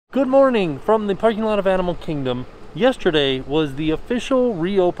Good morning from the parking lot of Animal Kingdom. Yesterday was the official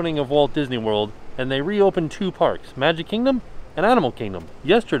reopening of Walt Disney World, and they reopened two parks, Magic Kingdom and Animal Kingdom.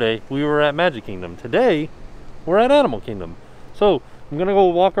 Yesterday we were at Magic Kingdom. Today we're at Animal Kingdom. So I'm gonna go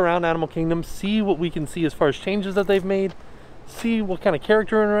walk around Animal Kingdom, see what we can see as far as changes that they've made, see what kind of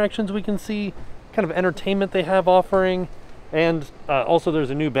character interactions we can see, kind of entertainment they have offering, and also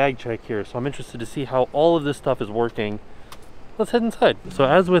there's a new bag check here, so I'm interested to see how all of this stuff is working. Let's head inside. So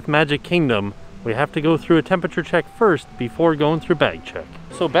as with Magic Kingdom, we have to go through a temperature check first before going through bag check.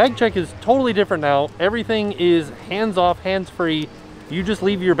 So bag check is totally different now. Everything is hands off, hands free. You just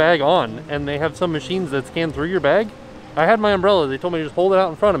leave your bag on, and they have some machines that scan through your bag. I had my umbrella, they told me to just hold it out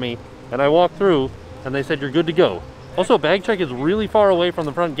in front of me, and I walked through and they said you're good to go. Also, bag check is really far away from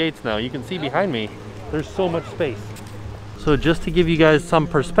the front gates now. You can see behind me, there's so much space. So just to give you guys some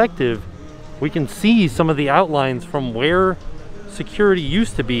perspective, we can see some of the outlines from where security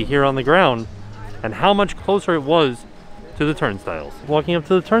used to be here on the ground and how much closer it was to the turnstiles. Walking up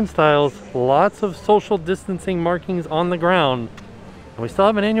to the turnstiles, lots of social distancing markings on the ground, and we still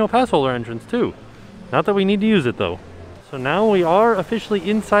have an annual pass holder entrance too. Not that we need to use it though. So now we are officially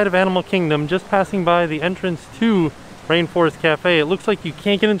inside of Animal Kingdom, just passing by the entrance to Rainforest Cafe. It looks like you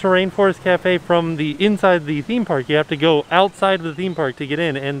can't get into Rainforest Cafe from the inside the theme park. You have to go outside of the theme park to get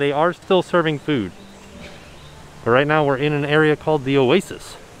in, and they are still serving food. But right now we're in an area called the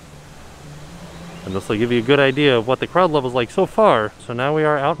Oasis. And this will give you a good idea of what the crowd level is like so far. So now we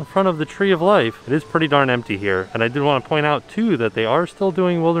are out in front of the Tree of Life. It is pretty darn empty here. And I did want to point out too that they are still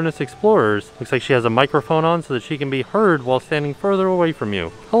doing Wilderness Explorers. Looks like she has a microphone on so that she can be heard while standing further away from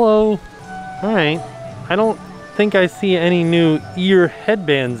you. Hello. All right. I don't think I see any new ear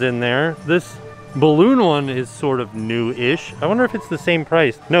headbands in there. This balloon one is sort of new-ish. I wonder if it's the same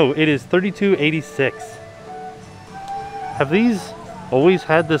price. No, it is $32.86. Have these always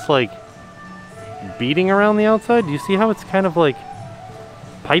had this like beading around the outside? Do you see how it's kind of like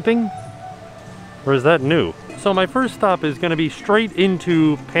piping? Or is that new? So my first stop is going to be straight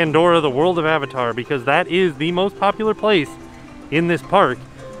into Pandora, the World of Avatar, because that is the most popular place in this park,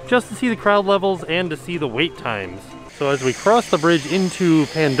 just to see the crowd levels and to see the wait times. So as we cross the bridge into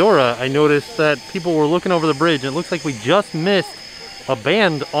Pandora, I noticed that people were looking over the bridge, and it looks like we just missed a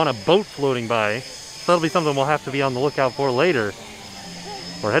band on a boat floating by. So that'll be something we'll have to be on the lookout for later.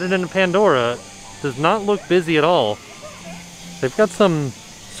 We're headed into Pandora. Does not look busy at all. They've got some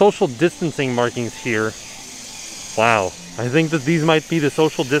social distancing markings here. Wow. I think that these might be the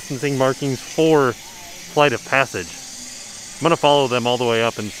social distancing markings for Flight of Passage. I'm gonna follow them all the way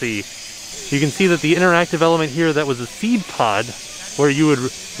up and see. You can see that the interactive element here that was a seed pod, where you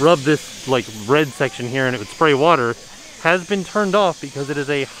would rub this like red section here and it would spray water, has been turned off because it is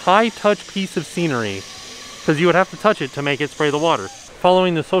a high-touch piece of scenery, because you would have to touch it to make it spray the water.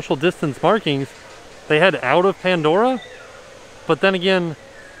 Following the social distance markings, they head out of Pandora, but then again,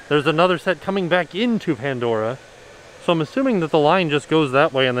 there's another set coming back into Pandora, so I'm assuming that the line just goes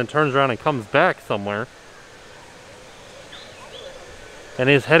that way and then turns around and comes back somewhere, and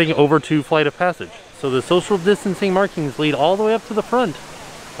is heading over to Flight of Passage. So the social distancing markings lead all the way up to the front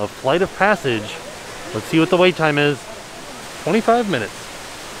of Flight of Passage. Let's see what the wait time is. 25 minutes.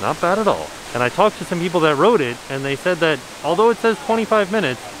 Not bad at all. And I talked to some people that rode it, and they said that although it says 25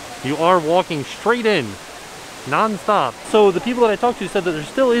 minutes, you are walking straight in, non-stop. So the people that I talked to said that there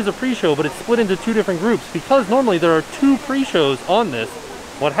still is a pre-show, but it's split into two different groups, because normally there are two pre-shows on this.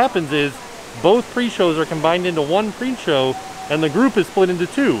 What happens is both pre-shows are combined into one pre-show, and the group is split into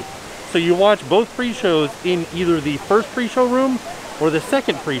two. So you watch both pre-shows in either the first pre-show room or the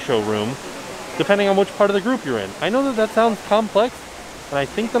second pre-show room, depending on which part of the group you're in. I know that that sounds complex, and I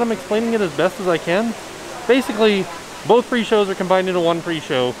think that I'm explaining it as best as I can. Basically, both pre-shows are combined into one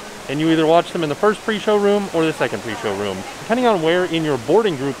pre-show, and you either watch them in the first pre-show room or the second pre-show room, depending on where in your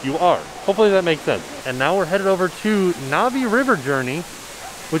boarding group you are. Hopefully that makes sense. And now we're headed over to Navi River Journey,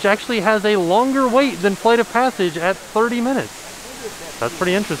 which actually has a longer wait than Flight of Passage at 30 minutes. That's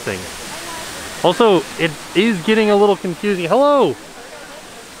pretty interesting. Also, it is getting a little confusing. Hello!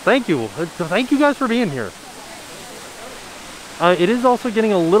 Thank you. Thank you guys for being here. It is also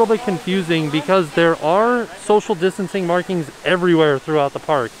getting a little bit confusing because there are social distancing markings everywhere throughout the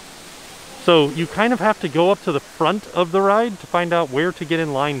park. So you kind of have to go up to the front of the ride to find out where to get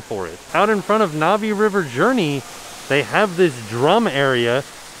in line for it. Out in front of Navi River Journey, they have this drum area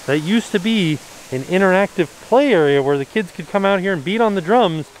that used to be an interactive play area where the kids could come out here and beat on the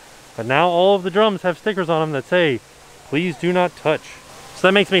drums, but now all of the drums have stickers on them that say, "Please do not touch." So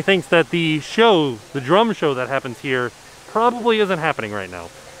that makes me think that the show, the drum show that happens here, probably isn't happening right now.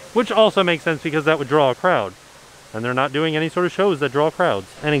 Which also makes sense because that would draw a crowd. and they're not doing any sort of shows that draw crowds.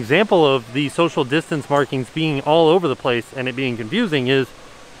 An example of the social distance markings being all over the place and it being confusing is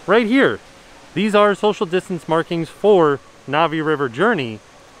right here. These are social distance markings for Navi River Journey,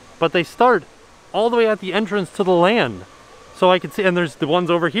 but they start all the way at the entrance to the land. So I could see, and there's the ones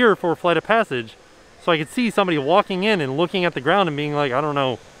over here for Flight of Passage. So I could see somebody walking in and looking at the ground and being like, I don't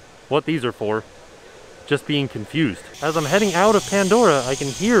know what these are for. Just being confused. As I'm heading out of Pandora, I can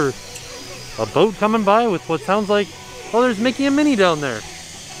hear a boat coming by with what sounds like, oh, there's Mickey and Minnie down there.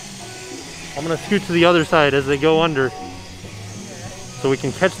 I'm gonna scoot to the other side as they go under so we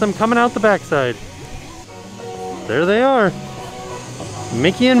can catch them coming out the backside. There they are.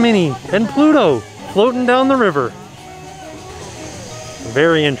 Mickey and Minnie and Pluto floating down the river.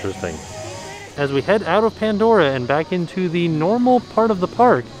 Very interesting. As we head out of Pandora and back into the normal part of the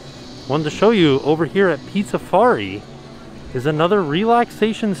park, I wanted to show you over here at Pizzafari is another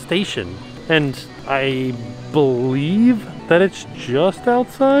relaxation station. And I believe that it's just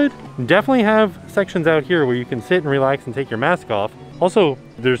outside. Definitely have sections out here where you can sit and relax and take your mask off. Also,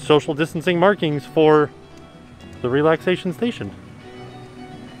 there's social distancing markings for the relaxation station,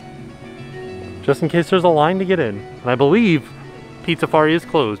 just in case there's a line to get in. And I believe Pizzafari is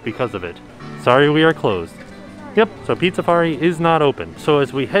closed because of it. Sorry, we are closed. Yep, so Pizzafari is not open. So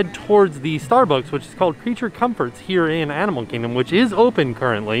as we head towards the Starbucks, which is called Creature Comforts here in Animal Kingdom, which is open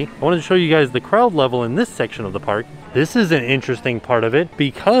currently, I wanted to show you guys the crowd level in this section of the park. This is an interesting part of it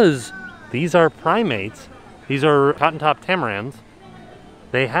because these are primates. These are cotton top tamarins.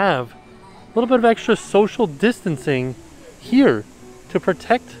 They have a little bit of extra social distancing here to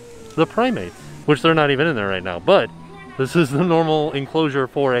protect the primates, which they're not even in there right now. But this is the normal enclosure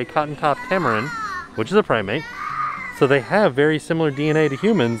for a cotton top tamarin, which is a primate. So they have very similar DNA to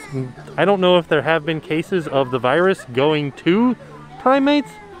humans. I don't know if there have been cases of the virus going to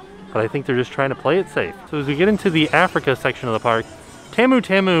primates, but I think they're just trying to play it safe. So as we get into the Africa section of the park, Tamu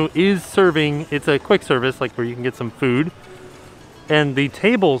Tamu is serving, it's a quick service, like where you can get some food. And the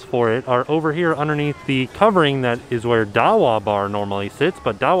tables for it are over here underneath the covering that is where Dawa Bar normally sits,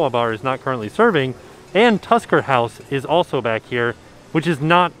 but Dawa Bar is not currently serving. And Tusker House is also back here, which is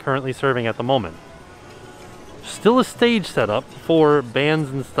not currently serving at the moment. Still a stage set up for bands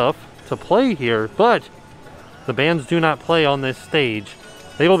and stuff to play here, but the bands do not play on this stage.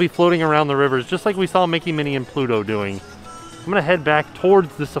 They will be floating around the rivers just like we saw Mickey, Minnie, and Pluto doing. I'm gonna head back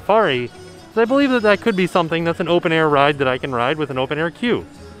towards the safari because I believe that that could be something that's an open air ride that I can ride with an open air queue.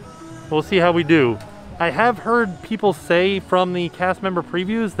 We'll see how we do. I have heard people say from the cast member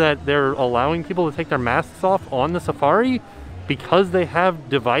previews that they're allowing people to take their masks off on the safari because they have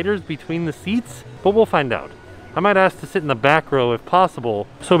dividers between the seats, but we'll find out. I might ask to sit in the back row if possible.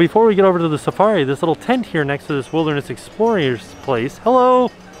 So before we get over to the safari, this little tent here next to this Wilderness Explorers place,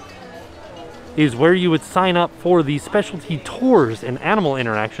 hello, is where you would sign up for the specialty tours and animal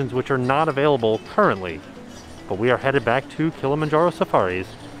interactions, which are not available currently. But we are headed back to Kilimanjaro Safaris.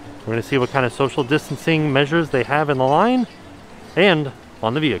 We're gonna see what kind of social distancing measures they have in the line and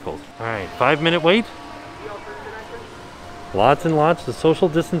on the vehicles. All right, 5-minute wait. Lots and lots of social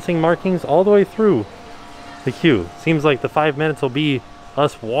distancing markings all the way through the queue. Seems like the 5 minutes will be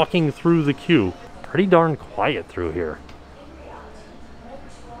us walking through the queue. Pretty darn quiet through here.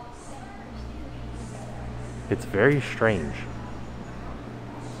 It's very strange.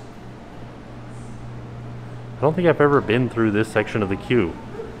 I don't think I've ever been through this section of the queue.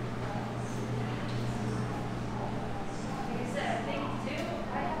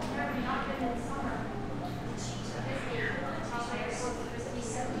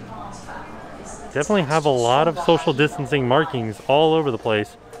 Definitely have a lot of social distancing markings all over the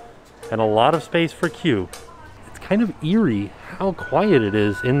place and a lot of space for queue. It's kind of eerie how quiet it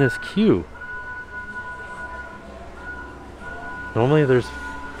is in this queue. Normally there's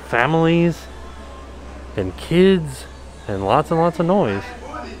families and kids and lots of noise.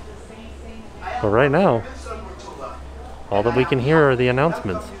 But right now, all that we can hear are the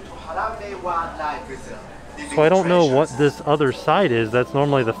announcements. So I don't know what this other side is. That's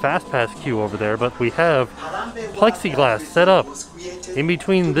normally the fast pass queue over there, but we have plexiglass set up in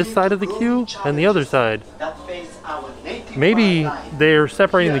between this side of the queue and the other side. Maybe they're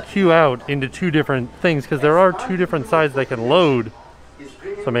separating the queue out into two different things because there are two different sides that can load.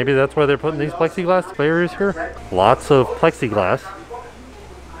 So maybe that's why they're putting these plexiglass barriers here. Lots of plexiglass.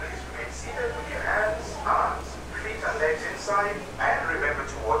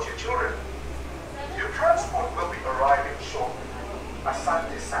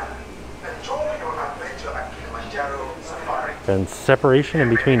 And separation in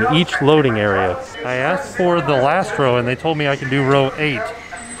between each loading area. I asked for the last row and they told me I can do row 8.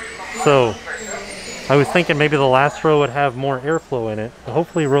 So I was thinking maybe the last row would have more airflow in it.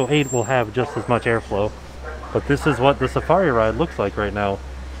 Hopefully row 8 will have just as much airflow. But this is what the safari ride looks like right now.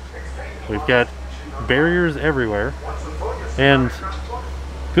 We've got barriers everywhere. And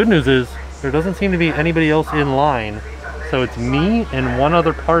good news is there doesn't seem to be anybody else in line. So it's me and one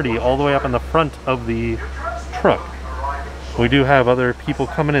other party all the way up in the front of the truck. We do have other people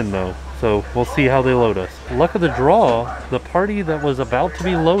coming in though, so we'll see how they load us. Luck of the draw, the party that was about to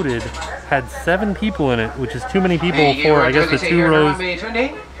be loaded had 7 people in it, which is too many people for, I guess, the 2 rows.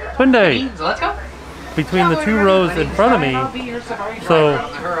 Tunde! Let's go. Between the 2 rows in front of me, so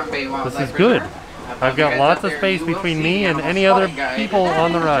this is good. I've got lots of space between me and any other people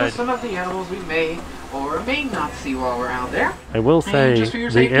on the ride. Some of the animals we may or may not see while we're out there. I will say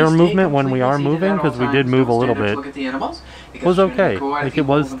the air movement when we are moving, because we did move a little bit, was okay. Like it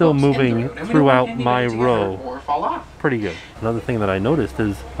was still moving throughout my row. Pretty good. Another thing that I noticed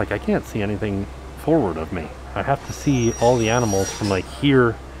is like I can't see anything forward of me. I have to see all the animals from like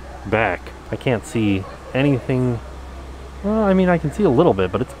here back. I can't see anything. Well, I mean, I can see a little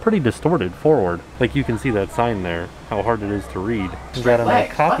bit, but it's pretty distorted forward. Like you can see that sign there, how hard it is to read. We've got an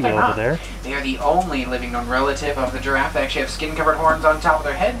okapi over there. They are the only living known relative of the giraffe. They actually have skin-covered horns on top of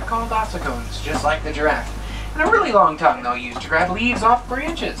their head called ossicones, just like the giraffe. And a really long tongue they'll use to grab leaves off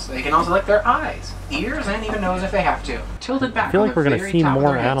branches. They can also lick their eyes, ears, and even nose if they have to. Tilted back. I feel like we're going to see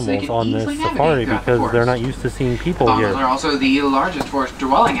more animals on this safari because they're not used to seeing people here. They're also the largest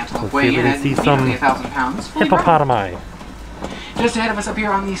forest-dwelling antelope, weighing in at nearly 1,000 pounds. Hippopotami. Just ahead of us up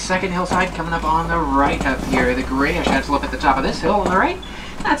here on the second hillside, coming up on the right up here, the grayish antelope at the top of this hill on the right.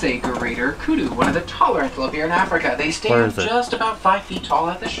 That's a greater kudu, one of the taller antelope here in Africa. They stand just about 5 feet tall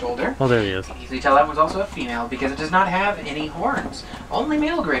at the shoulder. Oh, there he is. You can easily tell that one's also a female because it does not have any horns. Only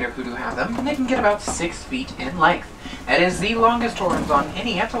male greater kudu have them, and they can get about 6 feet in length. That is the longest horns on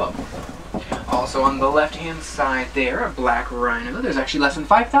any antelope. Also on the left-hand side there, a black rhino. There's actually less than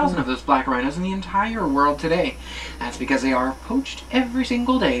 5,000 of those black rhinos in the entire world today. That's because they are poached every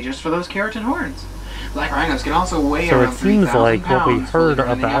single day just for those keratin horns. Black rhinos can also weigh around 3,000 pounds. So it seems like what we heard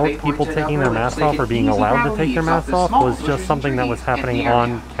about people taking their masks off or being allowed to take their masks off was just something that was happening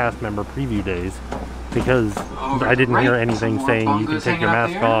on cast member preview days. Because I didn't hear anything saying you can take your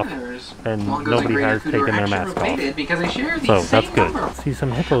mask off, and nobody has taken their mask off. So that's good. See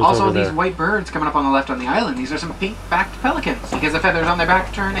some hippos also, over there. these white birds coming up on the left on the island, these are some pink-backed pelicans, because the feathers on their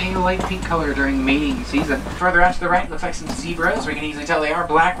back turn a light pink color during mating season. Further out to the right, looks like some zebras. We can easily tell they are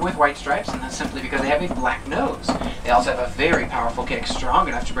black with white stripes, and that's simply because they have a black nose. They also have a very powerful kick, strong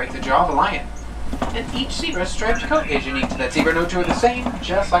enough to break the jaw of a lion. And each zebra's striped coat is unique to that zebra. No two are the same,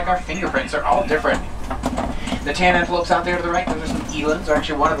 just like our fingerprints are all different. The tan antelopes out there to the right, those are some elands. They're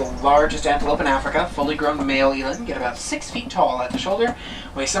actually one of the largest antelope in Africa. Fully grown male eland, get about 6 feet tall at the shoulder,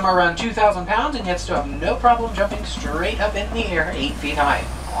 weigh somewhere around 2,000 pounds, and yet still have no problem jumping straight up in the air 8 feet high.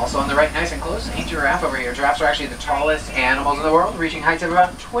 Also on the right, nice and close, a giraffe over here. Giraffes are actually the tallest animals in the world, reaching heights of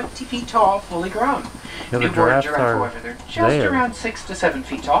about 20 feet tall, fully grown. Yeah, Newborn giraffe, however, they're just around 6 to 7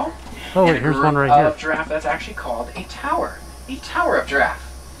 feet tall. Oh, wait, here's one right here. Giraffe that's actually called a tower. A tower of giraffe.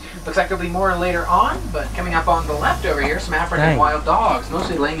 Looks like there'll be more later on, but coming up on the left over here, some African wild dogs,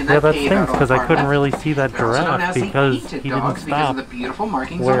 mostly laying in that cave. Yeah, that stinks because I couldn't really see that giraffe because he didn't stop because of the beautiful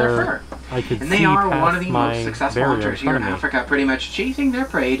markings on their fur. I could and they are one of the most successful hunters here in Africa, pretty much chasing their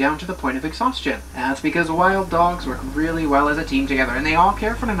prey down to the point of exhaustion. That's because wild dogs work really well as a team together, and they all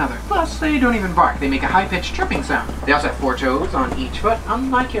care for one another. Plus, they don't even bark. They make a high-pitched chirping sound. They also have 4 toes on each foot,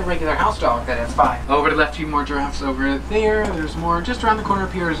 unlike your regular house dog that has 5. Over to the left, 2 more giraffes over there. There's more just around the corner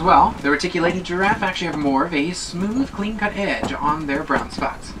up here as well. The reticulated giraffe actually have more of a smooth, clean-cut edge on their brown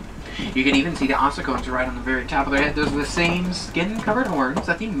spots. You can even see the ossicones right on the very top of their head. Those are the same skin-covered horns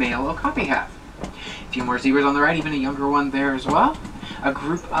that the male okapi have. A few more zebras on the right, even a younger one there as well. A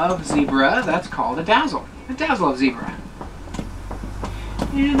group of zebra that's called a dazzle of zebra.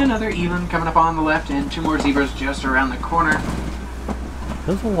 And another eland coming up on the left, and 2 more zebras just around the corner.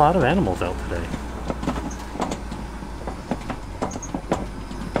 There's a lot of animals out today.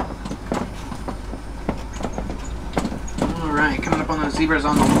 Alright, coming up on those zebras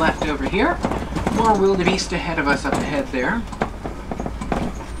on the left over here. More wildebeest ahead of us up ahead there.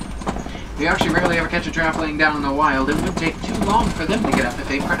 We actually rarely ever catch a giraffe laying down in the wild. It would take too long for them to get up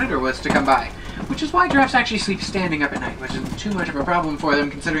if a predator was to come by. Which is why giraffes actually sleep standing up at night, which isn't too much of a problem for them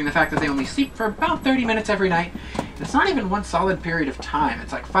considering the fact that they only sleep for about 30 minutes every night. It's not even one solid period of time.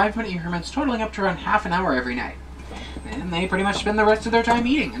 It's like 5-minute increments totaling up to around half an hour every night. and they pretty much spend the rest of their time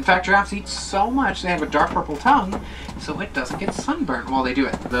eating. In fact, giraffes eat so much they have a dark purple tongue, so it doesn't get sunburnt while they do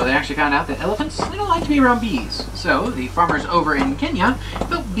it. Though they actually found out that elephants, they don't like to be around bees. So the farmers over in Kenya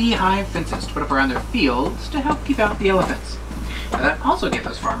built beehive fences to put up around their fields to help keep out the elephants. Now, that also gave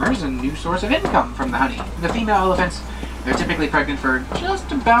those farmers a new source of income from the honey. The female elephants, they're typically pregnant for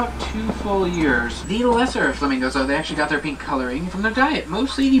just about 2 full years. The lesser flamingos, though, they actually got their pink coloring from their diet,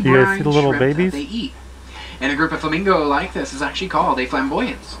 mostly the brine shrimp that they eat. And a group of flamingo like this is actually called a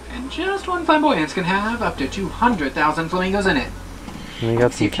flamboyance. And just one flamboyance can have up to 200,000 flamingos in it. And we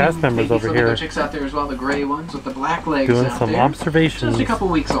got some cast members over here chicks out there as well, the gray ones with the black legs doing out some there. observations Just a couple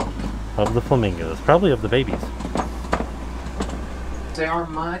weeks old. of the flamingos, probably of the babies. They are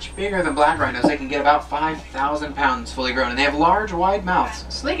much bigger than black rhinos. They can get about 5,000 pounds fully grown, and they have large, wide mouths,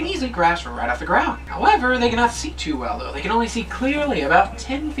 so they can easily crash right off the ground. However, they cannot see too well, though. They can only see clearly about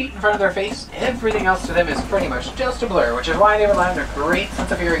 10 feet in front of their face. Everything else to them is pretty much just a blur, which is why they rely on their great sense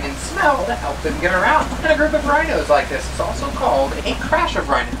of hearing and smell to help them get around. And a group of rhinos like this is also called a crash of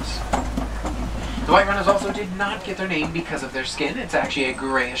rhinos. The white rhinos also did not get their name because of their skin. It's actually a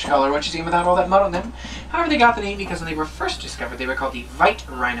grayish color, what you see without all that mud on them. However, they got the name because when they were first discovered, they were called the white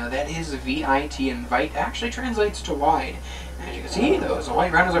rhino. That is V-I-T, and white actually translates to wide. And as you can see, those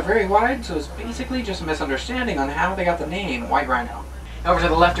white rhinos are very wide, so it's basically just a misunderstanding on how they got the name white rhino. Over to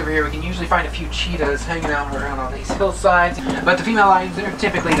the left over here, we can usually find a few cheetahs hanging out around on these hillsides, but the female lions, they're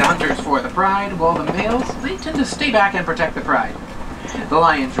typically the hunters for the pride, while the males, they tend to stay back and protect the pride. The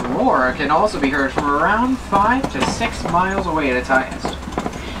lion's roar can also be heard from around 5 to 6 miles away at its highest.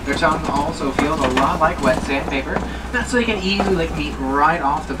 Their tongue also feels a lot like wet sandpaper, that's so they can easily lick meat right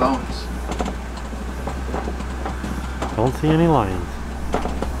off the bones. Don't see any lions.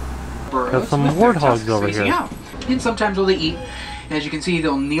 Got some warthogs over here. Out. And sometimes when they eat, as you can see,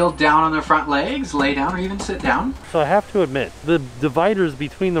 they'll kneel down on their front legs, lay down, or even sit down. So I have to admit, the dividers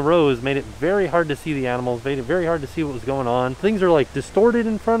between the rows made it very hard to see the animals, made it very hard to see what was going on. Things are like distorted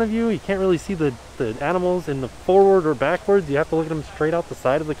in front of you. You can't really see the animals in the forward or backwards. You have to look at them straight out the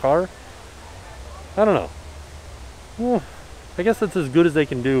side of the car. I don't know. Well, I guess that's as good as they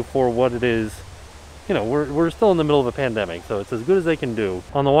can do for what it is. You know, we're still in the middle of a pandemic, so it's as good as they can do.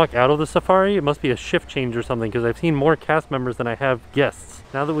 On the walk out of the safari, it must be a shift change or something, because I've seen more cast members than I have guests.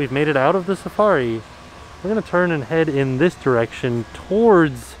 Now that we've made it out of the safari, we're going to turn and head in this direction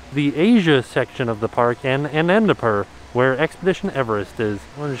towards the Asia section of the park and Annapur, where Expedition Everest is.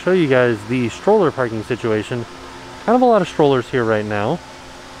 I wanted to show you guys the stroller parking situation. Kind of a lot of strollers here right now,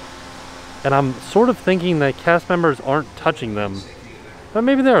 and I'm sort of thinking that cast members aren't touching them. But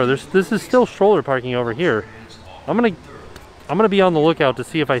maybe they are. This is still stroller parking over here. I'm gonna be on the lookout to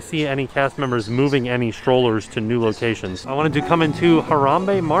see if I see any cast members moving any strollers to new locations. I wanted to come into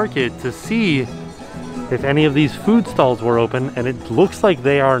Harambe Market to see if any of these food stalls were open, and it looks like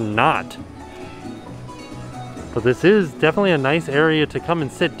they are not. But this is definitely a nice area to come and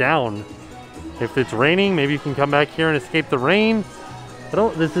sit down. If it's raining, maybe you can come back here and escape the rain.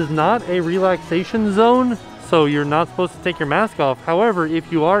 This is not a relaxation zone, so you're not supposed to take your mask off. However,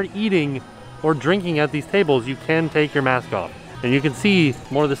 if you are eating or drinking at these tables, you can take your mask off. And you can see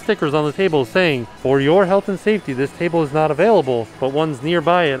more of the stickers on the table saying, for your health and safety, this table is not available, but ones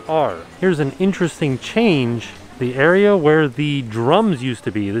nearby it are. Here's an interesting change. The area where the drums used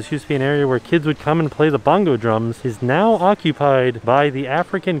to be, this used to be an area where kids would come and play the bongo drums, is now occupied by the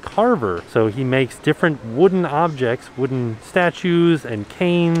African carver. So he makes different wooden objects, wooden statues and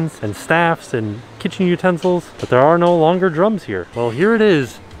canes and staffs and kitchen utensils, but there are no longer drums here. Well, here it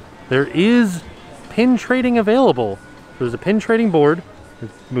is. There is pin trading available. There's a pin trading board.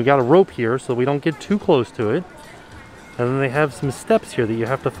 We got a rope here so we don't get too close to it. And then they have some steps here that you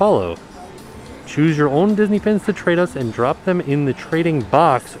have to follow. Choose your own Disney pins to trade us and drop them in the trading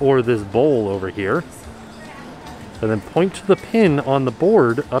box or this bowl over here. And then point to the pin on the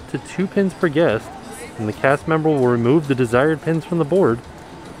board up to 2 pins per guest, and the cast member will remove the desired pins from the board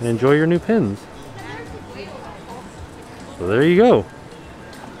and enjoy your new pins. So there you go.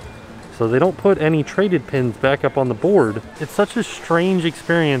 So they don't put any traded pins back up on the board. It's such a strange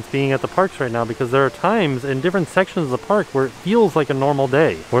experience being at the parks right now, because there are times in different sections of the park where it feels like a normal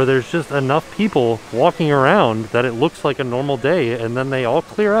day, where there's just enough people walking around that it looks like a normal day, and then they all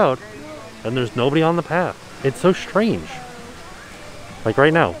clear out and there's nobody on the path. It's so strange. Like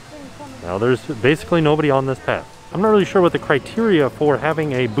right now. Now there's basically nobody on this path. I'm not really sure what the criteria for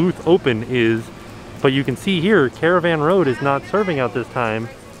having a booth open is, but you can see here Caravan Road is not serving out this time.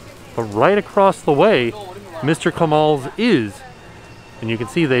 But right across the way, Mr. Kamal's is. And you can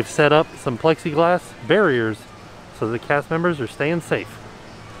see they've set up some plexiglass barriers so the cast members are staying safe.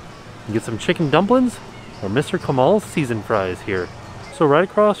 You get some chicken dumplings or Mr. Kamal's season fries here. So right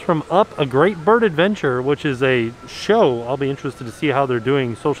across from Up, A Great Bird Adventure, which is a show, I'll be interested to see how they're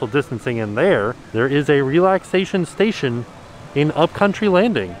doing social distancing in there. There is a relaxation station in Upcountry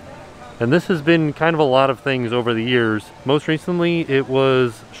Landing. And this has been kind of a lot of things over the years. Most recently, it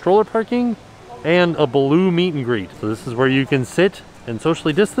was stroller parking and a Baloo meet and greet. So this is where you can sit and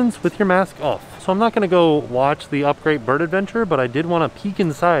socially distance with your mask off. So I'm not gonna go watch the Up Great Bird Adventure, but I did wanna peek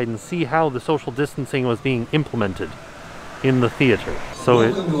inside and see how the social distancing was being implemented in the theater. So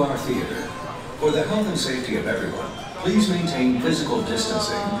welcome to our theater. For the health and safety of everyone, please maintain physical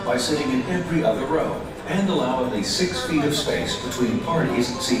distancing by sitting in every other row and allow at least 6 feet of space between parties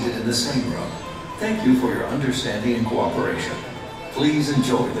seated in the same row. Thank you for your understanding and cooperation. Please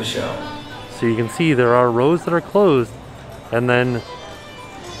enjoy the show. So you can see there are rows that are closed and then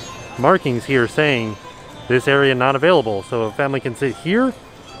markings here saying this area not available. So a family can sit here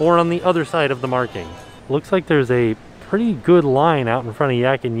or on the other side of the marking. Looks like there's a pretty good line out in front of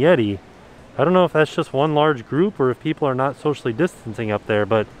Yak and Yeti. I don't know if that's just one large group or if people are not socially distancing up there,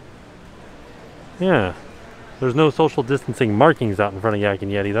 but yeah, there's no social distancing markings out in front of Yak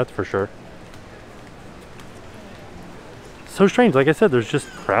and Yeti, that's for sure. So strange, like I said, there's just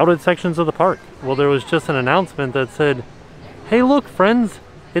crowded sections of the park. Well, there was just an announcement that said, hey look friends,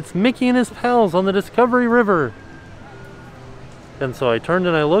 it's Mickey and his pals on the Discovery River. And so I turned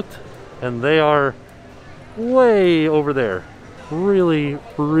and I looked, and they are way over there. Really,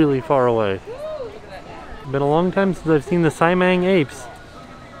 really far away. Been a long time since I've seen the Siamang apes.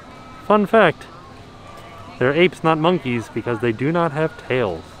 Fun fact, they're apes, not monkeys, because they do not have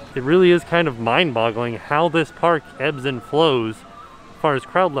tails. It really is kind of mind-boggling how this park ebbs and flows as far as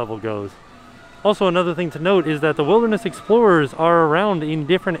crowd level goes. Also, another thing to note is that the Wilderness Explorers are around in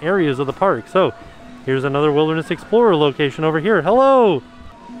different areas of the park. So, here's another Wilderness Explorer location over here. Hello!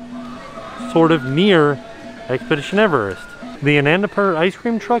 Sort of near Expedition Everest. The Anandapur ice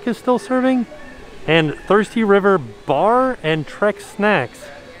cream truck is still serving, and Thirsty River Bar and Trek Snacks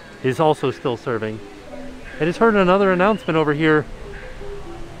is also still serving. I just heard another announcement over here.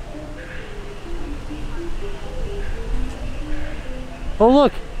 Oh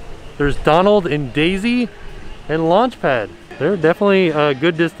look, there's Donald and Daisy and Launchpad. They're definitely a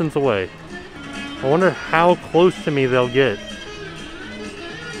good distance away. I wonder how close to me they'll get.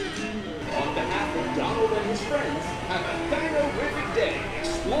 On behalf of Donald and his friends, have a dino-rific day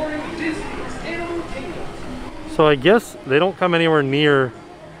exploring Disney's Animal Kingdom. So I guess they don't come anywhere near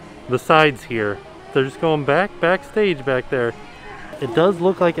the sides here. They're just going backstage back there. It does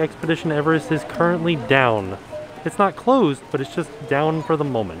look like Expedition Everest is currently down. It's not closed, but it's just down for the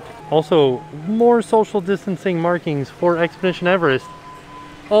moment. Also, more social distancing markings for Expedition Everest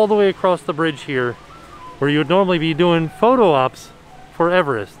all the way across the bridge here, where you would normally be doing photo ops for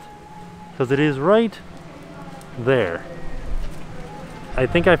Everest, because it is right there. I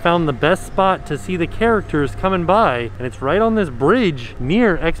think I found the best spot to see the characters coming by, and it's right on this bridge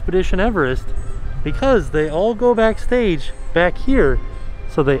near Expedition Everest, because they all go backstage back here.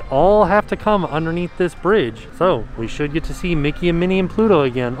 So they all have to come underneath this bridge. So we should get to see Mickey and Minnie and Pluto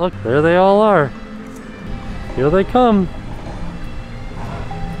again. Look, there they all are. Here they come.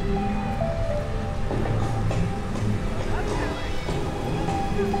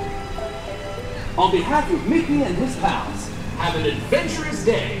 On behalf of Mickey and his pals, have an adventurous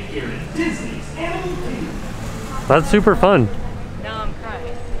day here at Disney's Animal Kingdom. That's super fun. Now I'm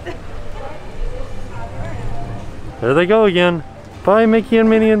crying. There they go again. Bye, Mickey and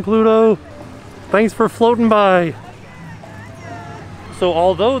Minnie and Pluto. Thanks for floating by. So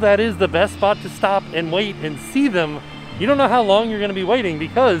although that is the best spot to stop and wait and see them, you don't know how long you're going to be waiting,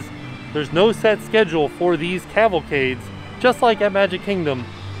 because there's no set schedule for these cavalcades. Just like at Magic Kingdom,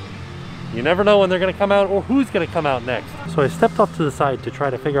 you never know when they're going to come out or who's going to come out next. So I stepped off to the side to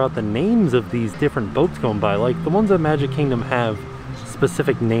try to figure out the names of these different boats going by. Like the ones at Magic Kingdom have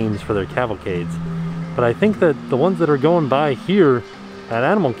specific names for their cavalcades. But I think that the ones that are going by here at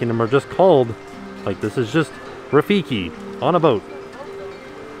Animal Kingdom are just called, like this is just Rafiki on a boat.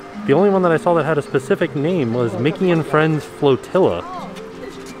 The only one that I saw that had a specific name was Mickey and Friends Flotilla.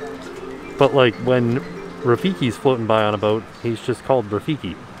 But like when Rafiki's floating by on a boat, he's just called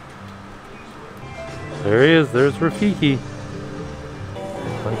Rafiki. There he is, there's Rafiki.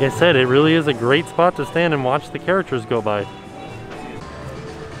 Like I said, it really is a great spot to stand and watch the characters go by.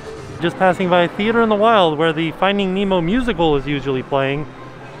 Just passing by Theater in the Wild, where the Finding Nemo musical is usually playing.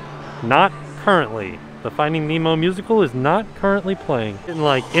 Not currently. The Finding Nemo musical is not currently playing. Getting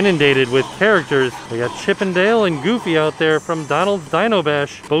like inundated with characters. We got Chip and Dale and Goofy out there from Donald's Dino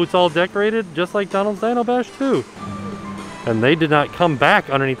Bash. Boats all decorated just like Donald's Dino Bash too. And they did not come back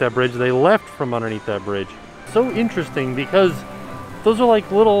underneath that bridge, they left from underneath that bridge. So interesting because those are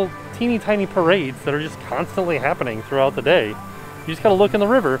like little teeny tiny parades that are just constantly happening throughout the day. You just gotta look in the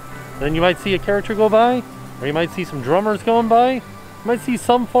river, and then you might see a character go by, or you might see some drummers going by, you might see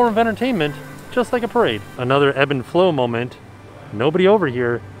some form of entertainment, just like a parade. Another ebb and flow moment, nobody over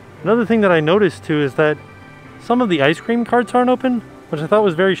here. Another thing that I noticed too is that some of the ice cream carts aren't open, which I thought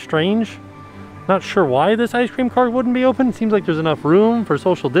was very strange. Not sure why this ice cream cart wouldn't be open. It seems like there's enough room for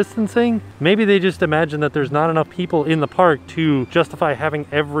social distancing. Maybe they just imagine that there's not enough people in the park to justify having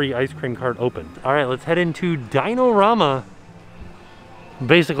every ice cream cart open. All right, let's head into Dino-Rama.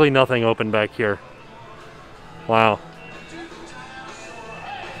 Basically nothing open back here. Wow.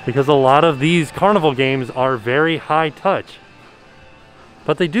 Because a lot of these carnival games are very high touch.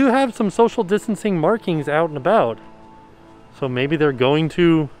 But they do have some social distancing markings out and about. So maybe they're going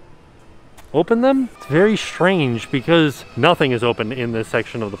to open them? It's very strange because nothing is open in this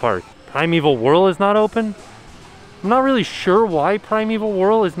section of the park. Primeval Whirl is not open. I'm not really sure why Primeval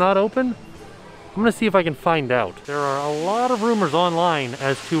Whirl is not open. I'm gonna see if I can find out. There are a lot of rumors online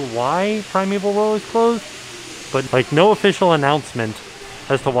as to why Primeval Whirl is closed, but like no official announcement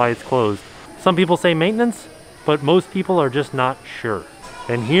as to why it's closed. Some people say maintenance, but most people are just not sure.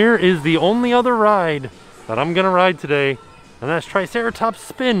 And here is the only other ride that I'm gonna ride today, and that's Triceratops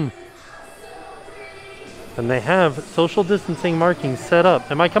Spin. And they have social distancing markings set up.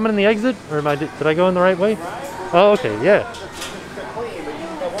 Am I coming in the exit, or did I go in the right way? Oh, okay, yeah.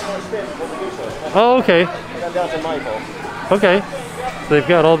 Oh, okay. Okay. So they've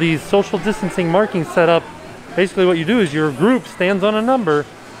got all these social distancing markings set up. Basically what you do is your group stands on a number,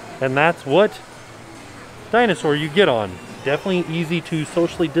 and that's what dinosaur you get on. Definitely easy to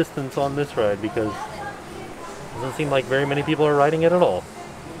socially distance on this ride because it doesn't seem like very many people are riding it at all.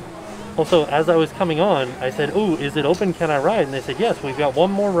 Also, as I was coming on, I said, "Ooh, is it open? Can I ride?" And they said, "Yes, we've got one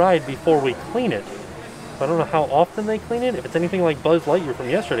more ride before we clean it." So I don't know how often they clean it. If it's anything like Buzz Lightyear from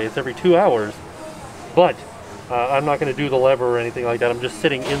yesterday, it's every 2 hours. But I'm not going to do the lever or anything like that. I'm just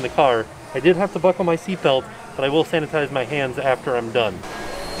sitting in the car. I did have to buckle my seatbelt, but I will sanitize my hands after I'm done.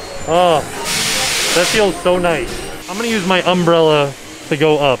 Oh, that feels so nice. I'm going to use my umbrella to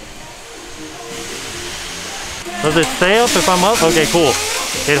go up. Does it stay up if I'm up? Okay, cool.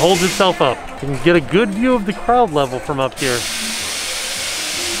 It holds itself up. You can get a good view of the crowd level from up here.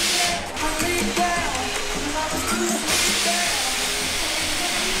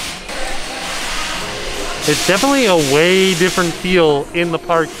 It's definitely a way different feel in the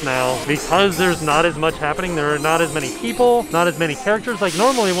parks now because there's not as much happening. There are not as many people, not as many characters. Like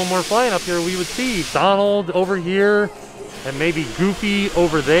normally when we're flying up here, we would see Donald over here and maybe Goofy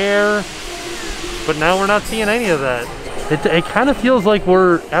over there. But now we're not seeing any of that. It kind of feels like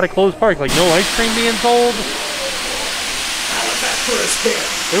we're at a closed park, like no ice cream being sold. How was that for a spin?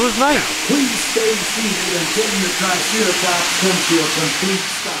 It was nice. Now, please stay seated until the Triceratops comes to a complete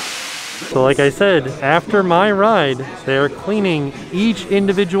stop. So like I said, after my ride, they're cleaning each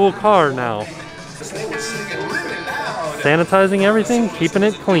individual car now. Sanitizing everything, keeping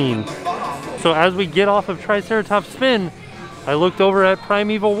it clean. So as we get off of Triceratops Spin, I looked over at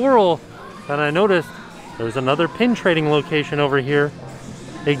Primeval Whirl and I noticed there's another pin trading location over here.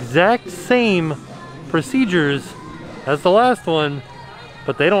 Exact same procedures as the last one,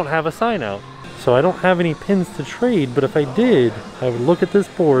 but they don't have a sign out. So I don't have any pins to trade, but if I did, I would look at this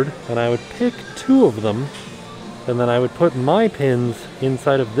board and I would pick 2 of them, and then I would put my pins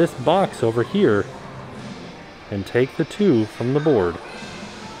inside of this box over here and take the 2 from the board.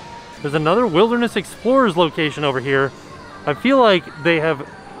 There's another Wilderness Explorers location over here. I feel like they have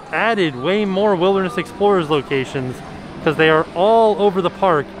added way more Wilderness Explorers locations because they are all over the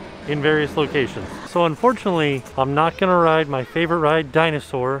park in various locations. So unfortunately, I'm not gonna ride my favorite ride,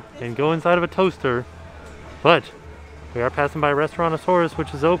 Dinosaur, and go inside of a toaster, but we are passing by Restaurantosaurus,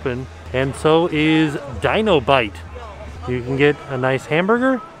 which is open, and so is Dino Bite. You can get a nice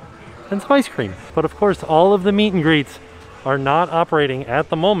hamburger and some ice cream. But of course, all of the meet and greets are not operating at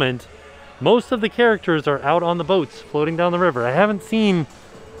the moment. Most of the characters are out on the boats floating down the river. I haven't seen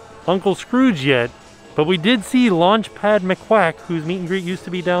Uncle Scrooge yet, but we did see Launchpad McQuack, whose meet and greet used to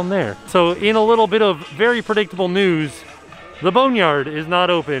be down there. So in a little bit of very predictable news, the Boneyard is not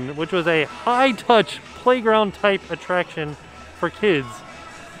open, which was a high-touch playground type attraction for kids.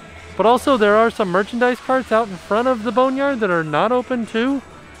 But also there are some merchandise carts out in front of the Boneyard that are not open too.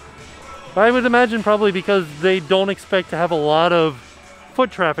 I would imagine probably because they don't expect to have a lot of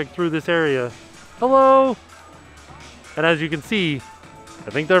foot traffic through this area. Hello! And as you can see, I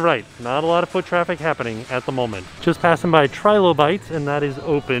think they're right. Not a lot of foot traffic happening at the moment. Just passing by Trilobites, and that is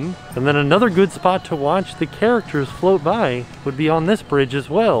open. And then another good spot to watch the characters float by would be on this bridge as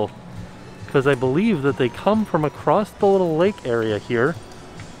well, because I believe that they come from across the little lake area here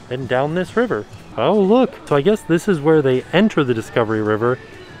and down this river. Oh, look. So I guess this is where they enter the Discovery River,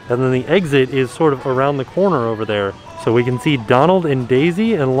 and then the exit is sort of around the corner over there. So we can see Donald and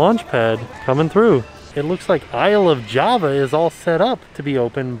Daisy and Launchpad coming through. It looks like Isle of Java is all set up to be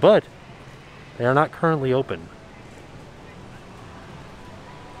open, but they are not currently open.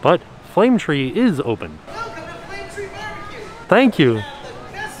 But Flame Tree is open. Welcome to Flame Tree Barbecue. Thank you. The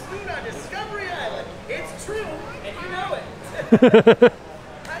best food on Discovery Island. It's true, and you know it.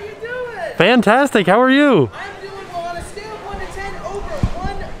 How you doing? Fantastic. How are you? I'm doing well. On a scale of 1 to 10, over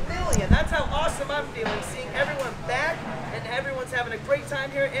 1 million. That's how awesome I'm feeling. Seeing everyone back and everyone's having a great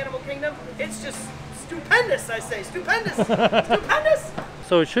time here at Animal Kingdom. It's just stupendous, I say. Stupendous. Stupendous.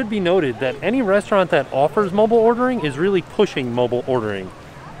 So it should be noted that any restaurant that offers mobile ordering is really pushing mobile ordering,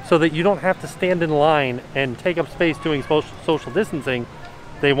 so that you don't have to stand in line and take up space doing social distancing.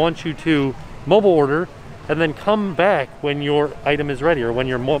 They want you to mobile order and then come back when your item is ready or when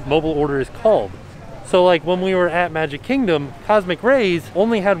your mobile order is called. So like when we were at Magic Kingdom, Cosmic Rays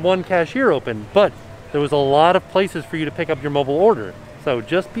only had one cashier open, but there was a lot of places for you to pick up your mobile order. So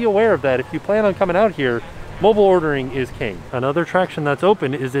just be aware of that. If you plan on coming out here, mobile ordering is king. Another attraction that's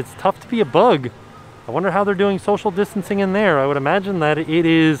open is It's Tough to Be a Bug. I wonder how they're doing social distancing in there. I would imagine that it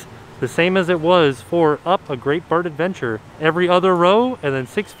is the same as it was for Up a Great Bird Adventure. Every other row and then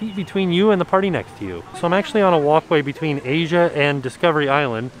 6 feet between you and the party next to you. So I'm actually on a walkway between Asia and Discovery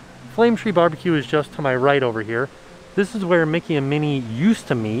Island. Flame Tree Barbecue is just to my right over here. This is where Mickey and Minnie used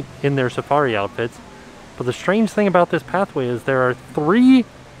to meet in their safari outfits. But the strange thing about this pathway is there are 3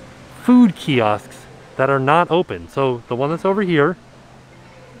 food kiosks that are not open. So the one that's over here,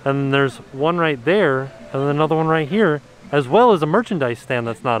 and there's one right there, and then another one right here, as well as a merchandise stand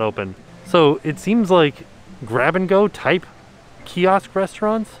that's not open. So it seems like grab and go type kiosk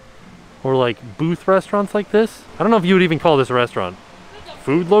restaurants, or like booth restaurants like this. I don't know if you would even call this a restaurant.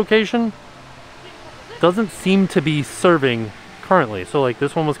 Food location? Doesn't seem to be serving currently. So like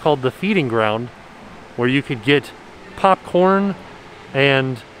this one was called the Feeding Ground, where you could get popcorn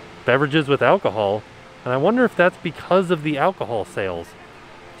and beverages with alcohol. And I wonder if that's because of the alcohol sales.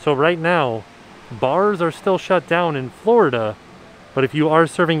 So right now, bars are still shut down in Florida, but if you are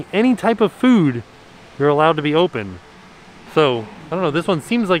serving any type of food, you're allowed to be open. So, I don't know, this one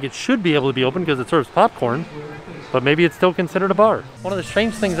seems like it should be able to be open because it serves popcorn, but maybe it's still considered a bar. One of the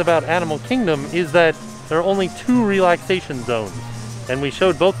strange things about Animal Kingdom is that there are only 2 relaxation zones, and we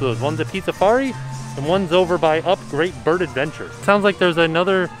showed both of those. One's at Pizzafari, and one's over by Up Great Bird Adventure. Sounds like there's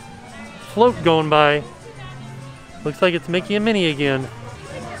another float going by. Looks like it's Mickey and Minnie again.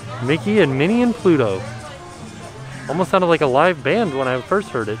 Mickey and Minnie and Pluto. Almost sounded like a live band when I first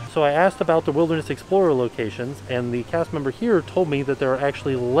heard it. So I asked about the Wilderness Explorer locations, and the cast member here told me that there are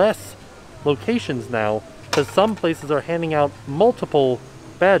actually less locations now because some places are handing out multiple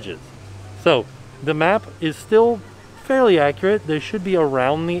badges. So the map is still fairly accurate. They should be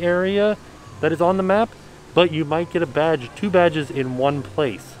around the area that is on the map, but you might get a badge, 2 badges in one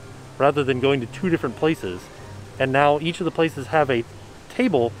place rather than going to 2 different places. And now each of the places have a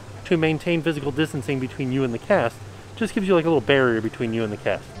table to maintain physical distancing between you and the cast. Just gives you like a little barrier between you and the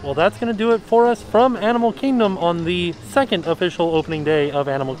cast. Well, that's gonna do it for us from Animal Kingdom on the 2nd official opening day of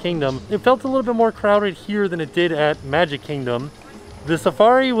Animal Kingdom. It felt a little bit more crowded here than it did at Magic Kingdom. The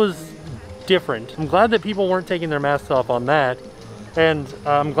safari was different. I'm glad that people weren't taking their masks off on that. And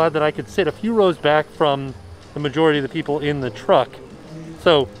I'm glad that I could sit a few rows back from the majority of the people in the truck.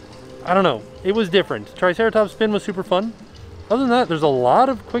 So, I don't know. It was different. Triceratops spin was super fun. Other than that, there's a lot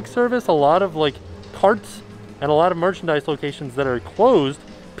of quick service, a lot of like carts, and a lot of merchandise locations that are closed.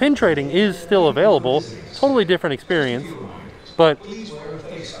 Pin trading is still available. Totally different experience. But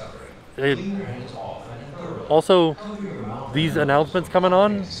also, these announcements coming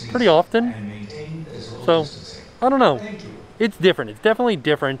on pretty often. So, I don't know. It's different. It's definitely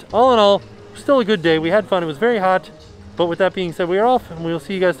different. All in all, still a good day. We had fun. It was very hot. But with that being said, we are off and we will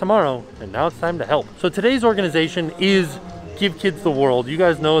see you guys tomorrow. And now it's time to help. So today's organization is Give Kids the World. You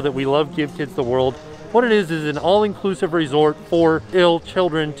guys know that we love Give Kids the World. What it is an all-inclusive resort for ill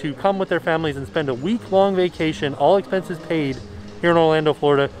children to come with their families and spend a week-long vacation, all expenses paid, here in Orlando,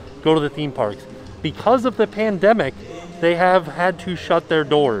 Florida, go to the theme parks. Because of the pandemic, they have had to shut their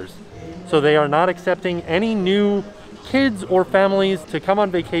doors. So they are not accepting any new kids or families to come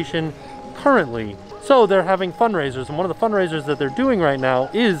on vacation currently. So they're having fundraisers, and one of the fundraisers that they're doing right now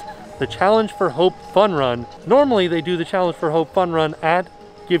is the Challenge for Hope Fun Run. Normally they do the Challenge for Hope Fun Run at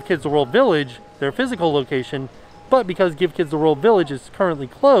Give Kids the World Village, their physical location, but because Give Kids the World Village is currently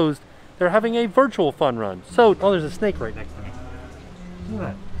closed, they're having a virtual fun run. So, oh, there's a snake right next to me. Look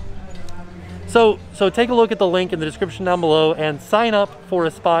at that. So take a look at the link in the description down below and sign up for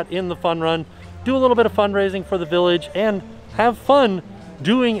a spot in the fun run. Do a little bit of fundraising for the village and have fun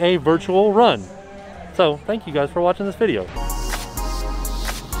doing a virtual run. So thank you guys for watching this video.